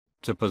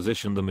To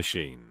position the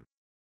machine,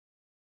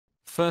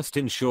 first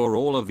ensure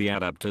all of the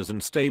adapters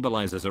and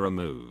stabilizers are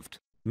removed.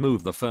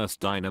 Move the first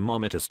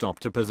dynamometer stop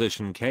to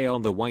position K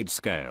on the white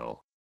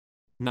scale.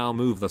 Now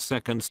move the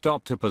second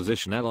stop to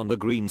position L on the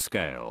green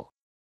scale.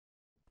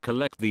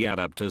 Collect the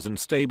adapters and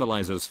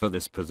stabilizers for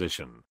this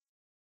position.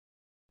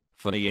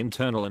 For the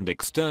internal and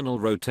external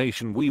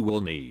rotation we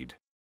will need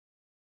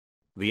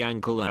the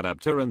ankle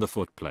adapter and the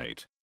foot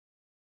plate.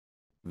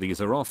 These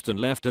are often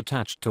left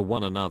attached to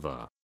one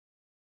another.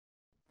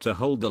 To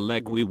hold the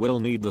leg we will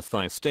need the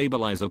thigh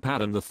stabilizer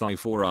pad and the thigh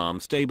forearm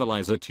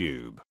stabilizer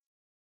tube.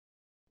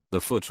 The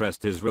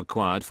footrest is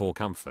required for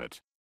comfort.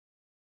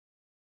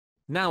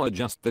 Now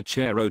adjust the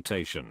chair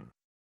rotation.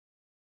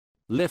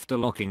 Lift a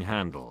locking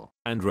handle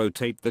and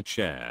rotate the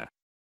chair.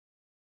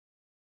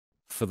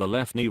 For the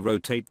left knee,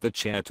 rotate the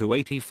chair to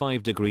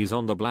 85 degrees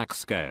on the black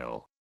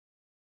scale.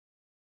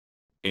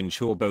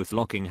 Ensure both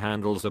locking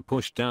handles are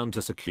pushed down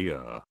to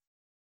secure.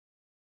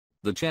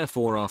 The chair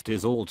foreaft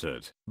is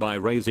altered by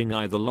raising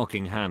either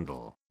locking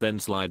handle, then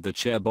slide the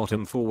chair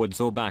bottom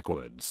forwards or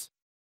backwards.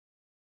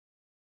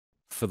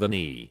 For the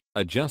knee,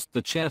 adjust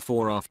the chair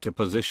foreaft to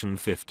position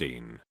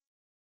 15.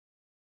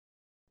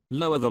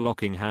 Lower the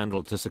locking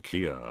handle to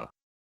secure.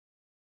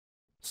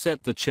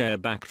 Set the chair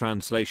back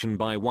translation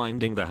by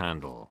winding the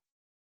handle.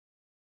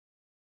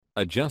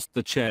 Adjust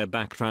the chair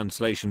back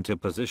translation to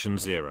position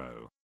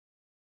 0.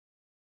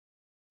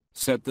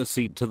 Set the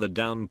seat to the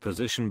down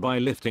position by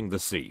lifting the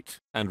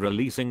seat and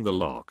releasing the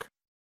lock.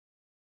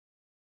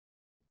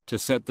 To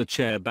set the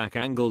chair back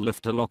angle,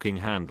 lift a locking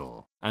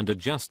handle and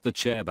adjust the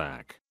chair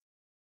back.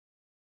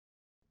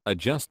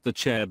 Adjust the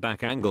chair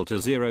back angle to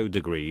 0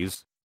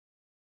 degrees.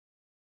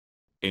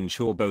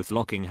 Ensure both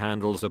locking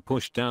handles are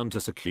pushed down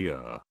to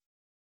secure.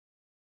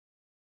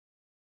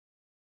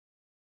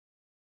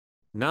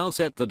 Now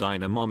set the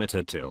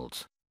dynamometer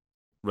tilt.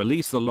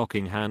 Release the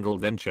locking handle,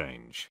 then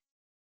change.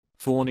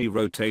 For knee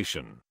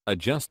rotation,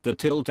 adjust the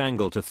tilt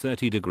angle to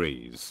 30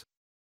 degrees.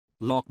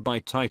 Lock by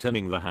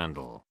tightening the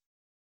handle.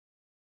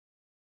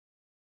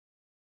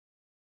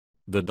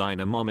 The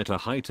dynamometer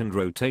height and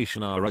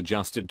rotation are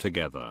adjusted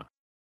together.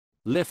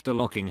 Lift a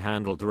locking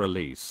handle to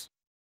release.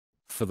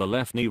 For the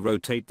left knee,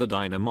 rotate the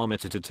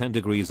dynamometer to 10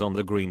 degrees on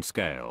the green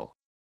scale.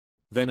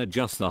 Then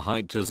adjust the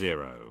height to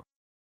 0.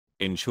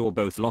 Ensure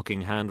both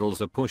locking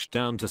handles are pushed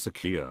down to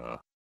secure.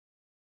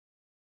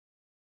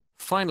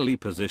 Finally,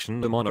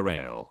 position the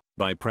monorail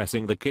by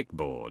pressing the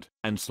kickboard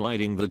and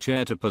sliding the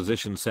chair to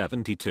position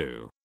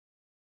 72.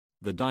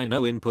 The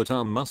dyno input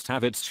arm must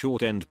have its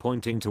short end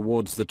pointing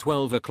towards the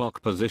 12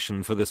 o'clock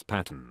position for this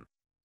pattern.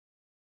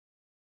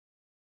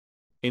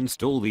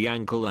 Install the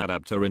ankle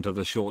adapter into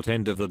the short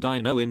end of the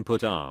dyno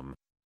input arm.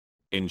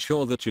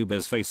 Ensure the tube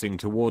is facing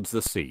towards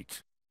the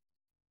seat.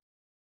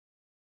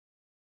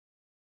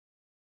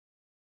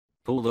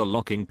 Pull the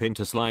locking pin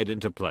to slide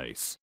into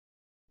place.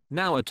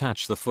 Now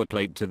attach the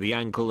footplate to the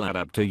ankle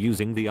adapter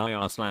using the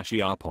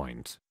IR/ER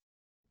point.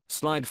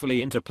 Slide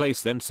fully into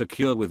place, then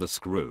secure with a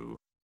screw.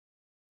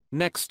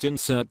 Next,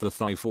 insert the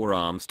thigh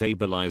forearm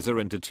stabilizer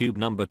into tube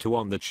number 2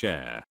 on the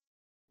chair.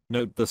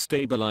 Note the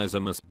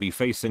stabilizer must be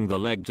facing the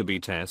leg to be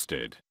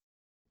tested.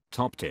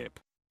 Top tip: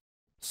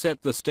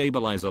 set the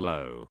stabilizer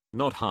low,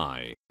 not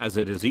high, as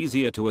it is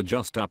easier to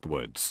adjust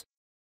upwards.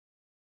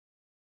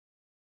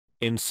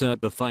 Insert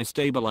the thigh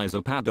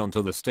stabilizer pad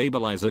onto the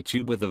stabilizer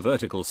tube with the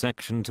vertical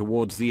section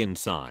towards the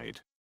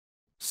inside.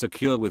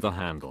 Secure with a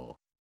handle.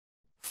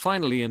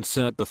 Finally,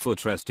 insert the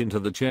footrest into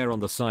the chair on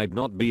the side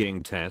not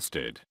being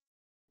tested.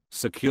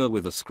 Secure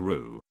with a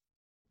screw.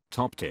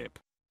 Top tip: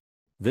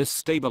 this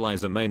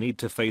stabilizer may need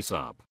to face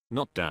up,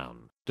 not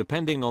down,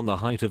 depending on the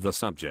height of the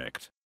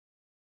subject.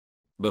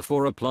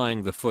 Before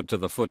applying the foot to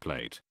the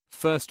footplate,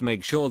 first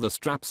make sure the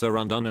straps are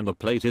undone and the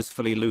plate is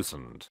fully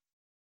loosened.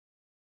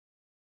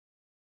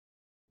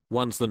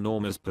 Once the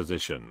norm is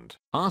positioned,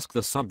 ask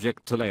the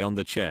subject to lay on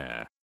the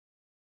chair.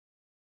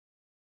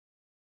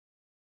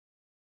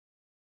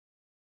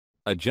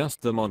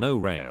 Adjust the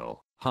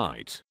monorail,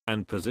 height,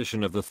 and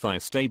position of the thigh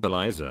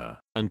stabilizer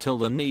until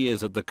the knee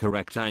is at the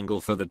correct angle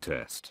for the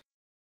test.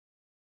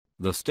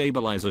 The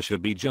stabilizer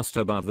should be just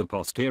above the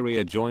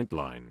posterior joint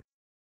line,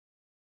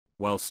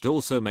 whilst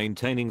also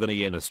maintaining the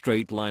knee in a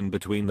straight line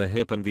between the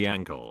hip and the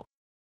ankle.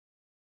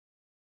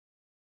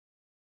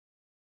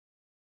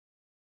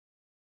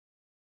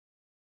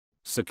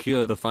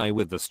 Secure the thigh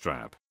with the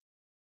strap.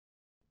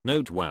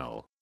 Note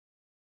well,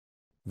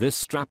 this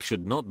strap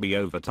should not be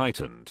over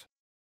tightened.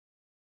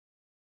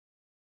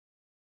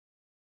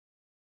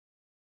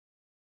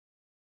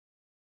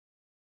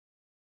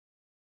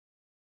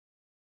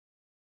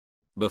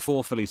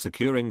 Before fully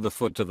securing the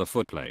foot to the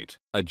footplate,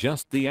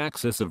 adjust the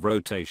axis of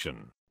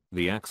rotation.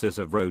 The axis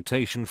of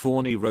rotation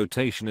for knee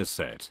rotation is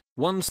set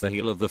once the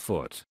heel of the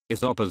foot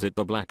is opposite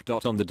the black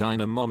dot on the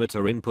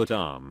dynamometer input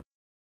arm.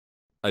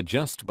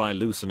 Adjust by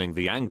loosening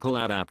the ankle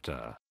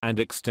adapter and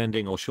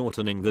extending or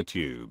shortening the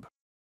tube.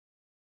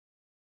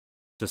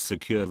 To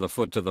secure the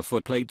foot to the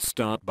footplate,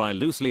 start by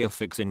loosely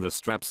affixing the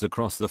straps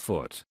across the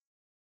foot.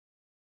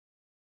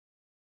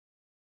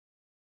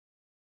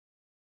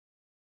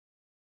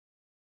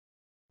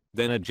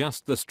 Then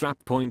adjust the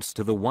strap points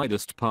to the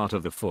widest part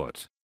of the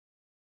foot.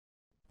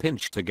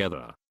 Pinch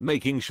together,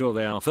 making sure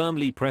they are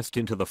firmly pressed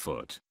into the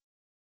foot.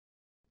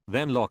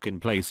 Then lock in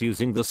place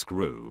using the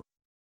screw.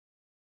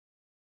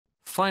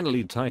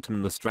 Finally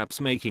tighten the straps,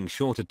 making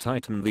sure to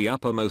tighten the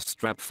uppermost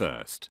strap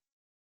first.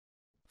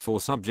 For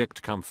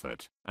subject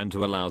comfort, and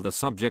to allow the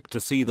subject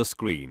to see the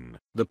screen,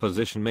 the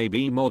position may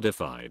be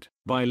modified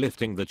by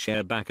lifting the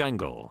chair back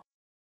angle.